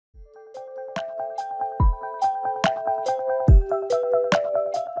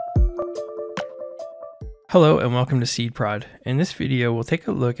Hello and welcome to SeedProd. In this video, we'll take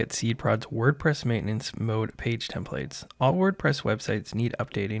a look at SeedProd's WordPress maintenance mode page templates. All WordPress websites need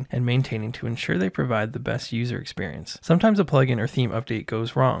updating and maintaining to ensure they provide the best user experience. Sometimes a plugin or theme update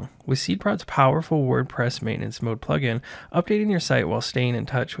goes wrong. With SeedProd's powerful WordPress maintenance mode plugin, updating your site while staying in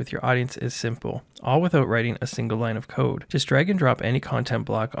touch with your audience is simple, all without writing a single line of code. Just drag and drop any content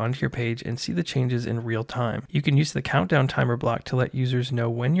block onto your page and see the changes in real time. You can use the countdown timer block to let users know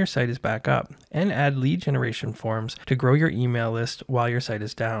when your site is back up, and add lead generation forms to grow your email list while your site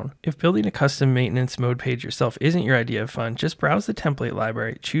is down. If building a custom maintenance mode page yourself isn't your idea of fun, just browse the template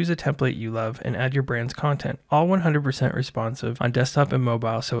library, choose a template you love, and add your brand's content. All 100% responsive on desktop and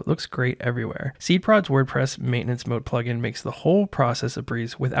mobile, so it looks great everywhere. SeedProd's WordPress maintenance mode plugin makes the whole process a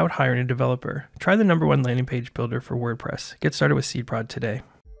breeze without hiring a developer. Try the #1 landing page builder for WordPress. Get started with SeedProd today.